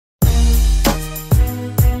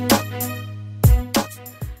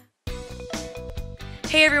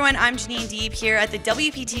Hey everyone, I'm Janine Deeb here at the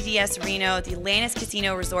WPT Reno at the Atlantis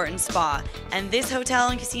Casino Resort and Spa. And this hotel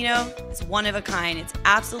and casino is one of a kind. It's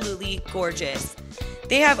absolutely gorgeous.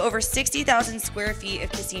 They have over 60,000 square feet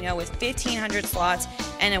of casino with 1,500 slots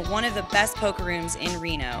and one of the best poker rooms in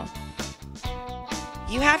Reno.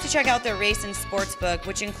 You have to check out their race and sportsbook,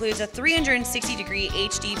 which includes a 360-degree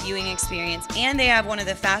HD viewing experience, and they have one of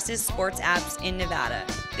the fastest sports apps in Nevada.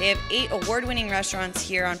 They have 8 award-winning restaurants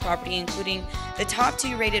here on property, including the top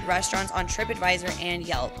 2 rated restaurants on TripAdvisor and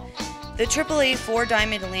Yelp, the AAA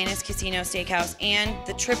 4-Diamond Atlantis Casino Steakhouse, and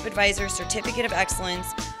the TripAdvisor Certificate of Excellence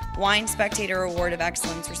Wine Spectator Award of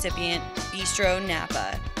Excellence recipient Bistro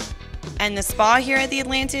Napa. And the spa here at the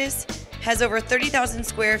Atlantis has over 30,000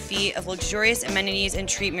 square feet of luxurious amenities and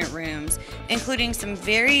treatment rooms, including some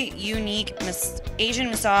very unique Asian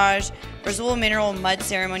massage, Brazil mineral mud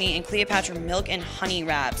ceremony, and Cleopatra milk and honey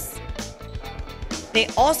wraps. They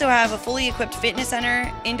also have a fully equipped fitness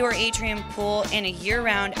center, indoor atrium pool, and a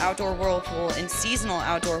year-round outdoor whirlpool and seasonal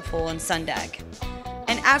outdoor pool and sun deck.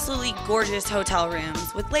 And absolutely gorgeous hotel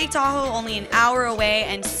rooms, with Lake Tahoe only an hour away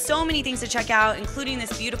and so many things to check out, including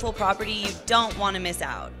this beautiful property you don't want to miss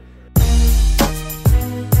out.